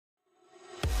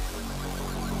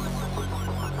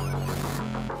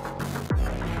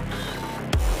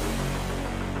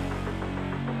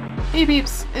Hey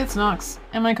peeps, it's Nox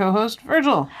and my co-host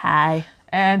Virgil. Hi.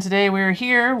 And today we're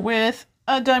here with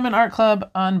a Diamond Art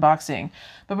Club unboxing.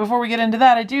 But before we get into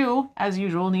that, I do, as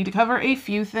usual, need to cover a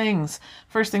few things.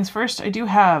 First things first, I do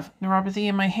have neuropathy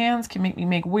in my hands, can make me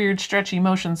make weird stretchy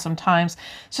motions sometimes.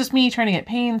 It's just me trying to get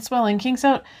pain, swelling, kinks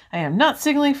out. I am not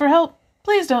signaling for help.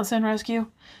 Please don't send rescue.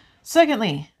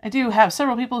 Secondly, I do have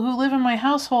several people who live in my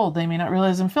household. They may not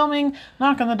realize I'm filming,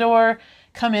 knock on the door,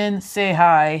 come in, say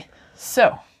hi.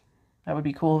 So, that would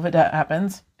be cool if it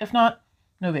happens. If not,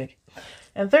 no big.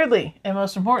 And thirdly, and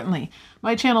most importantly,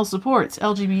 my channel supports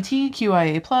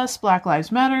LGBTQIA+, Black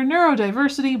Lives Matter,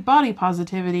 neurodiversity, body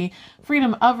positivity,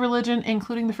 freedom of religion,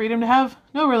 including the freedom to have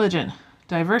no religion,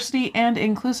 diversity, and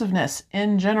inclusiveness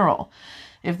in general.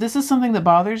 If this is something that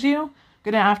bothers you, I'm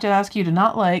going to have to ask you to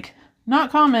not like,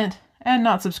 not comment, and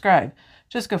not subscribe.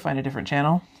 Just go find a different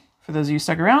channel. For those of you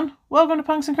stuck around, welcome to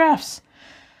Punks and Crafts.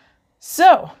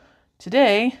 So,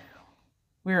 today,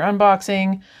 we're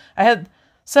unboxing. I had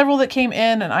several that came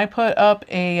in, and I put up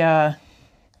a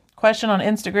question on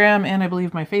Instagram and I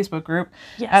believe my Facebook group,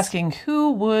 asking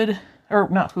who would, or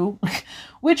not who,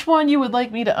 which one you would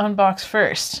like me to unbox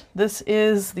first. This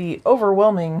is the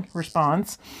overwhelming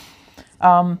response.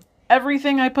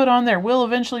 Everything I put on there will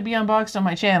eventually be unboxed on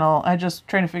my channel. I'm just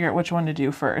trying to figure out which one to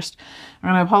do first. I'm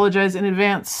going to apologize in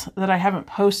advance that I haven't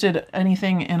posted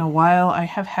anything in a while. I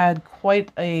have had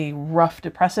quite a rough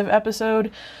depressive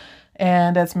episode,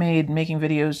 and that's made making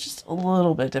videos just a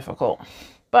little bit difficult.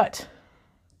 But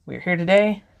we're here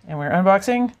today, and we're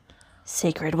unboxing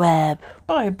Sacred Web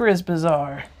by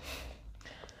Brizbazaar.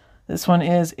 This one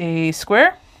is a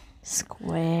square.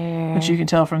 Which you can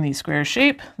tell from the square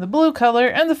shape, the blue color,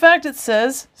 and the fact it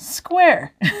says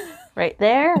square. Right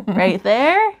there,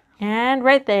 and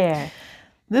right there.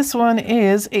 This one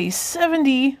is a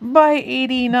 70 by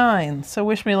 89. So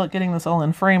wish me luck getting this all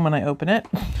in frame when I open it.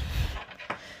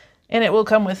 And it will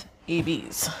come with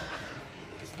ABs.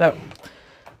 So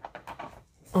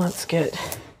let's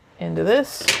get into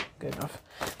this. Good enough.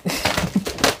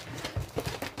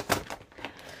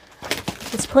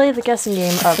 Let's play the guessing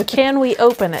game of can we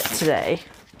open it today?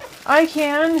 I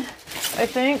can. I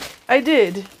think. I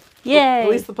did. Yay. At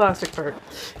least the plastic part.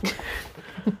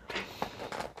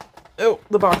 Oh,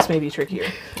 the box may be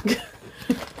trickier.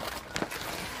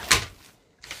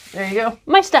 There you go.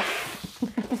 My stuff.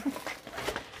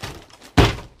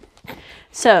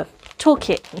 So,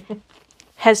 toolkit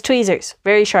has tweezers,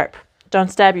 very sharp.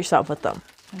 Don't stab yourself with them.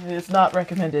 It is not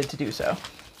recommended to do so.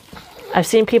 I've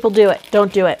seen people do it.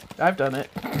 Don't do it. I've done it.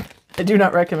 I do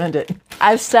not recommend it.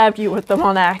 I've stabbed you with them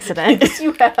on accident. Yes,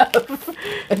 you have.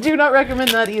 I do not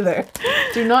recommend that either.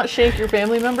 Do not shake your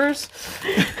family members.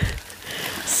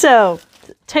 So,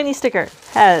 tiny sticker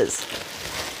has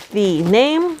the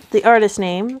name, the artist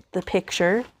name, the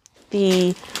picture,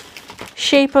 the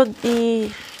shape of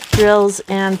the drills,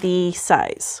 and the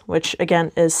size, which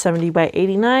again is 70 by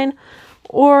 89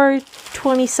 or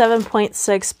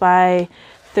 27.6 by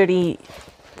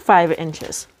 35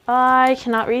 inches. I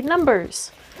cannot read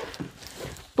numbers.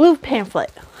 Blue pamphlet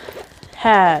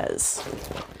has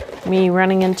me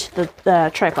running into the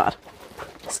tripod.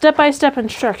 Step-by-step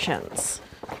instructions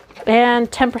and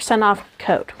 10% off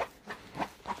code.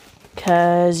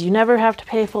 Because you never have to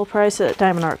pay full price at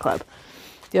Diamond Art Club.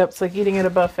 Yep, it's like eating at a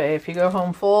buffet. If you go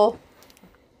home full,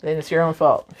 then it's your own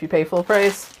fault. If you pay full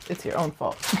price, it's your own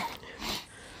fault.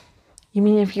 You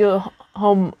mean if you go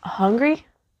home hungry?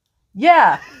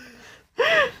 Yeah.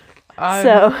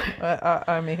 So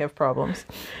I may have problems.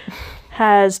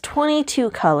 Has 22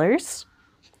 colors.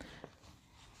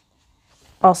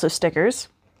 Also stickers.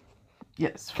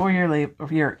 Yes, for your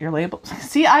labels.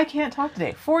 See, I can't talk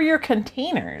today. For your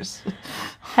containers.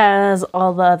 Has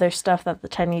all the other stuff that the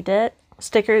tiny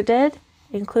sticker did,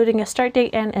 including a start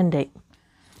date and end date.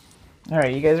 All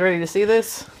right, you guys ready to see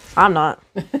this? I'm not.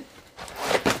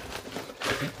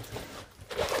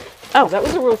 Oh, that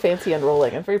was a real fancy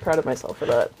unrolling. I'm very proud of myself for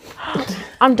that.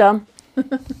 I'm dumb.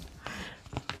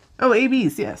 Oh,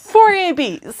 ABs, yes. 4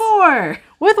 ABs. 4!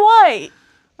 With white.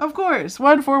 Of course.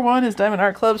 141 is Diamond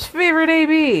Art Club's favorite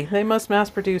AB. They must mass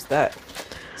produce that.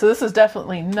 So this is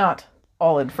definitely not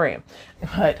all in frame.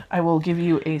 But I will give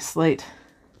you a slight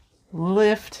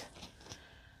lift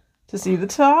to see the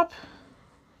top.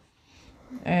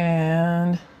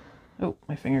 And... oh,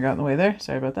 my finger got in the way there.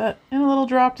 Sorry about that. And a little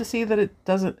drop to see that it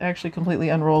doesn't actually completely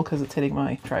unroll because it's hitting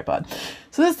my tripod.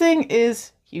 So this thing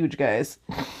is huge, guys.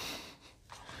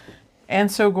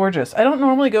 And so gorgeous. I don't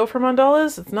normally go for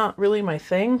mandalas. It's not really my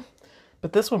thing.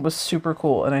 But this one was super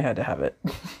cool and I had to have it.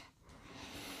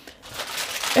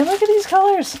 And look at these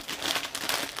colors.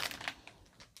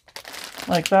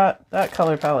 Like that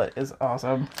color palette is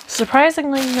awesome.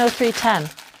 Surprisingly, no 310.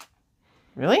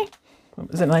 Really?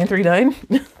 Is it 939?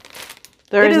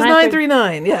 There It is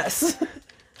 939. 939, yes.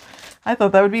 I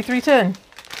thought that would be 310.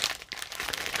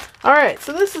 All right,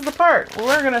 so this is the part where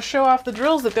we're going to show off the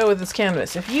drills that go with this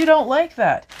canvas. If you don't like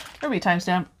that, there'll be a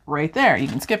timestamp right there. You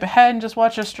can skip ahead and just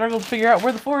watch us struggle to figure out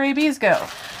where the 4 ABs go.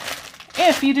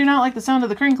 If you do not like the sound of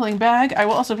the crinkling bag, I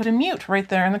will also put a mute right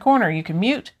there in the corner. You can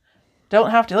mute. Don't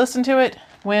have to listen to it.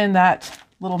 When that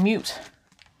little mute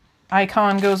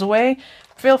icon goes away,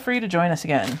 feel free to join us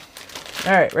again.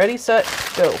 All right, ready, set,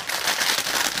 go.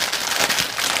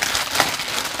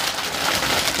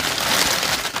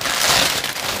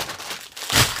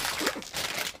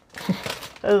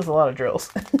 That is a lot of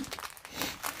drills.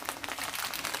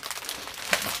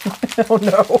 Oh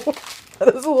no,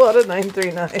 that is a lot of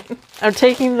 939. I'm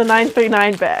taking the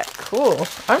 939 back. Cool.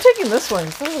 I'm taking this one.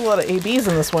 There's a lot of ABs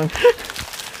in this one.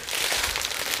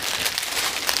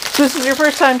 So this is your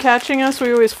first time catching us.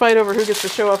 We always fight over who gets to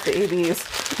show off the ABs.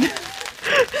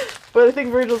 But I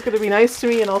think Virgil's going to be nice to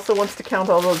me and also wants to count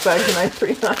all those bags of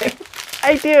 939.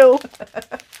 I do.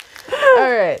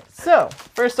 All right. So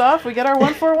first off, we get our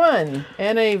 141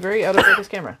 and a very out of focus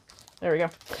camera. There we go.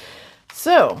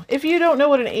 So if you don't know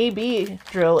what an AB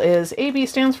drill is, AB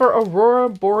stands for Aurora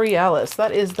Borealis.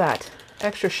 That is that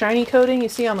extra shiny coating you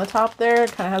see on the top there.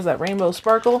 It kind of has that rainbow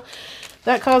sparkle.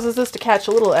 That causes this to catch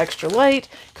a little extra light,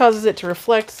 causes it to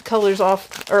reflect colors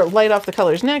off, or light off the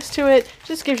colors next to it.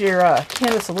 Just gives your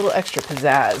canvas a little extra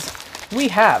pizzazz. We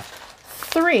have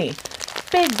 3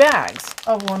 big bags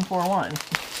of 141.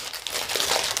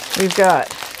 We've got,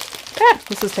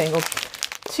 this is tangled,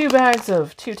 2 bags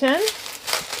of 210.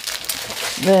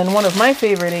 Then one of my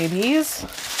favorite ABs,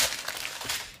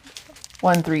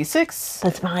 136.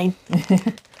 That's mine.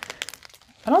 I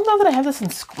don't know that I have this in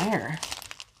square.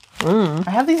 I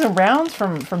have these in rounds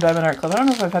from Diamond Art Club. I don't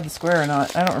know if I've had the square or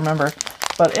not. I don't remember.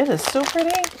 But it is so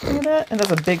pretty. Look at that. And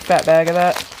that's a big fat bag of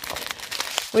that.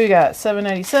 We got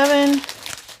 797,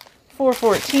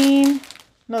 414,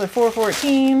 another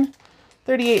 414,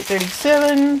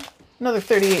 3837, another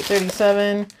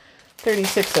 3837,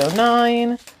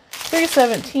 3609,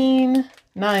 317,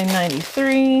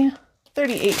 993,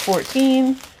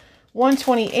 3814,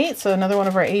 128. So another one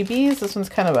of our ABs. This one's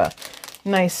kind of a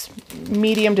nice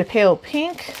medium to pale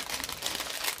pink.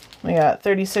 We got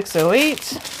 3608,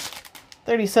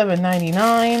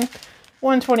 3799,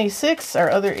 126,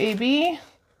 our other AB,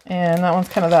 and that one's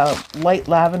kind of that light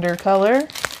lavender color,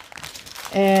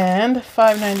 and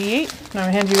 598. Now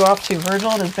I'm going to hand you off to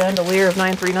Virgil and his bandolier of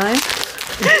 939.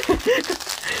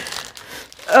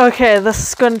 Okay, this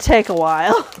is going to take a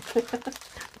while.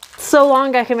 So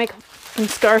long I can make a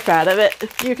scarf out of it.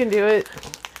 You can do it.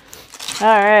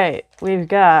 All right, we've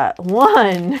got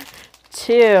 1,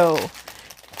 2,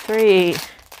 3,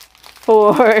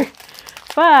 4,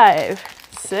 5,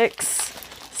 6,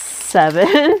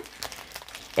 7,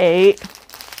 8,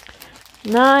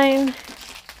 9,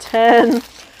 10,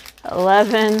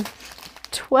 11,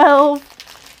 12,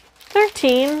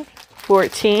 13,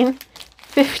 14,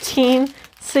 15,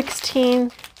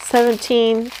 16,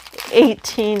 17,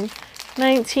 18,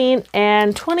 19,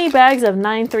 and 20 bags of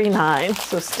 939.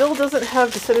 So still doesn't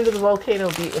have Descent into the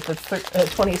Volcano beat with its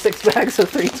 26 bags of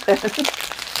 310.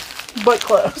 But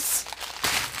close.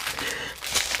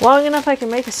 Long enough I can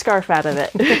make a scarf out of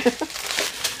it.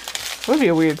 Would be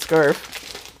a weird scarf.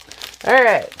 All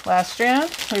right, last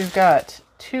strand. We've got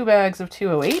 2 bags of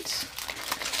 208.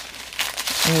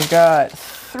 We've got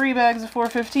 3 bags of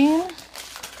 415.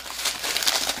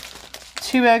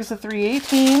 2 bags of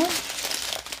 318.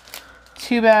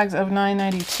 2 bags of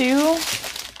 992,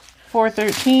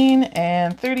 413,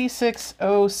 and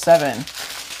 3607.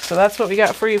 So that's what we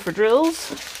got for you for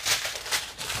drills.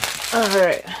 All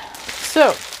right.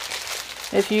 So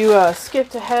if you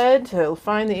skipped ahead to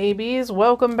find the ABs,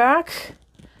 welcome back.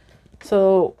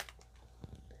 So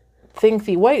I think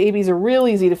the white ABs are real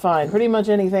easy to find. Pretty much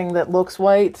anything that looks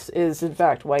white is in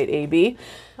fact white AB.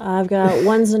 I've got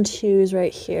 1s and 2s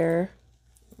right here.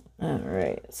 All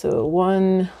right, so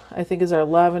 1 I think is our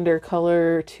lavender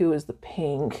color, 2 is the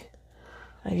pink.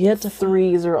 I've yet to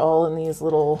 3s are all in these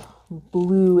little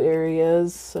blue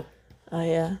areas. Oh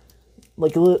yeah.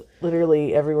 Like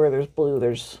literally everywhere there's blue,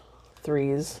 there's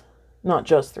 3s. Not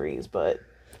just 3s, but...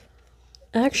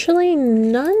 Actually,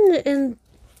 none in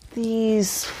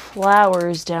these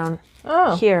flowers down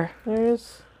here.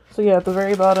 There's... So yeah, at the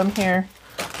very bottom here,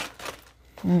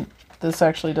 this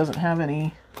actually doesn't have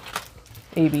any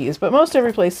ABs, but most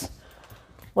every place,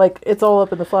 like, it's all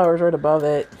up in the flowers right above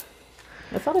it.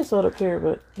 I thought I saw it up here,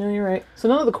 but no, you're right. So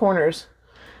none of the corners.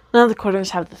 None of the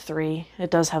corners have the 3.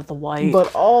 It does have the white.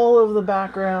 But all of the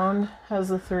background has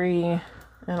the 3,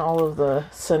 and all of the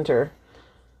center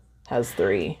has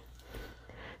 3.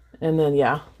 And then,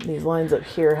 yeah, these lines up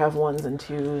here have 1s and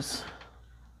 2s.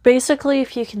 Basically,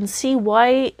 if you can see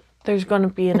white, there's going to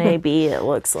be an AB, it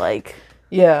looks like.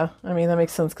 Yeah, I mean, that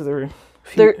makes sense because there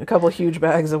were a couple of huge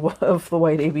bags of the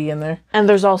white AB in there. And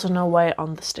there's also no white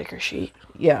on the sticker sheet.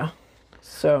 Yeah,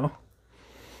 so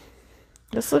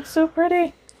this looks so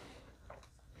pretty.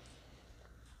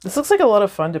 This looks like a lot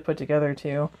of fun to put together,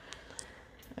 too.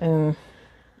 And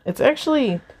it's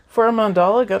actually, for a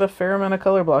mandala, got a fair amount of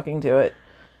color blocking to it.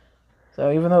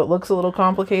 So even though it looks a little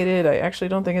complicated, I actually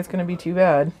don't think it's going to be too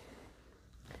bad.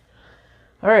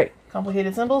 All right,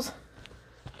 complicated symbols?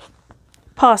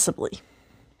 Possibly.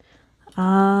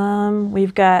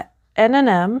 We've got N and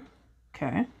M.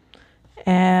 Okay.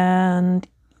 And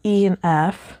E and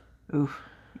F. Oof.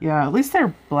 Yeah, at least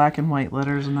they're black and white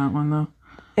letters in that one, though.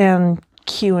 And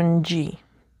Q and G.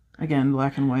 Again,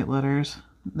 black and white letters.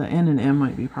 The N and M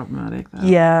might be problematic, though.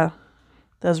 Yeah.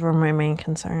 Those were my main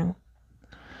concern.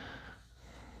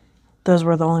 Those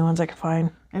were the only ones I could find.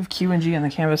 I have Q and G on the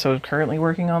canvas I was currently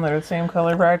working on. They're the same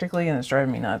color practically, and it's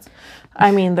driving me nuts.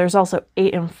 I mean, there's also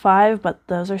 8 and 5, but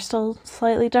those are still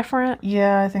slightly different.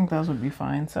 Yeah, I think those would be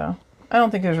fine, so I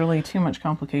don't think there's really too much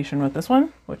complication with this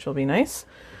one, which will be nice.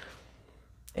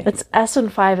 It's S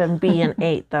and 5 and B and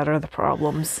 8 that are the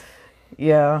problems.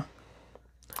 Yeah.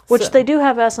 Which they do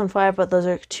have S and 5, but those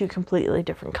are 2 completely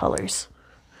different colors.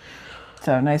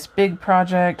 So, nice big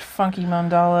project, funky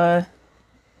mandala.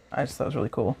 I just thought it was really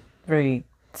cool. Very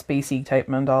spacey type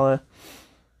mandala.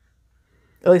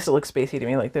 At least it looks spacey to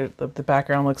me. Like the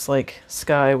background looks like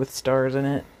sky with stars in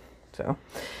it. So,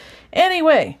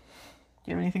 anyway,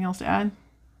 do you have anything else to add?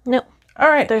 Nope. All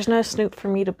right. There's no Snoop for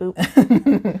me to boop.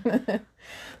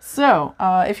 So,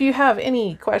 if you have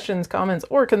any questions, comments,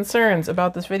 or concerns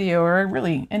about this video, or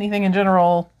really anything in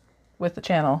general with the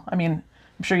channel, I mean,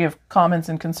 I'm sure you have comments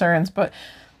and concerns, but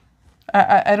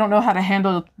I don't know how to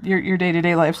handle your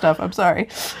day-to-day life stuff. I'm sorry.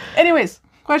 Anyways,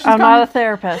 questions, I'm not a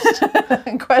therapist.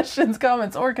 questions,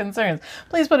 comments, or concerns,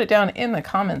 please put it down in the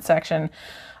comment section.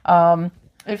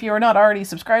 If you are not already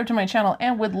subscribed to my channel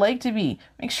and would like to be,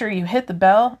 make sure you hit the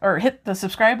bell or hit the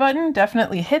subscribe button.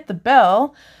 Definitely hit the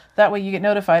bell. That way you get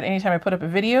notified anytime I put up a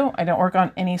video. I don't work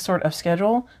on any sort of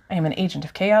schedule. I am an agent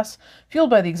of chaos, fueled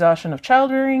by the exhaustion of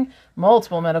childbearing,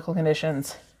 multiple medical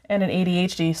conditions, and an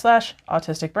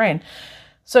ADHD/autistic brain.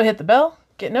 So hit the bell,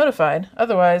 get notified.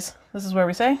 Otherwise, this is where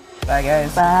we say, bye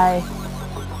guys. Bye.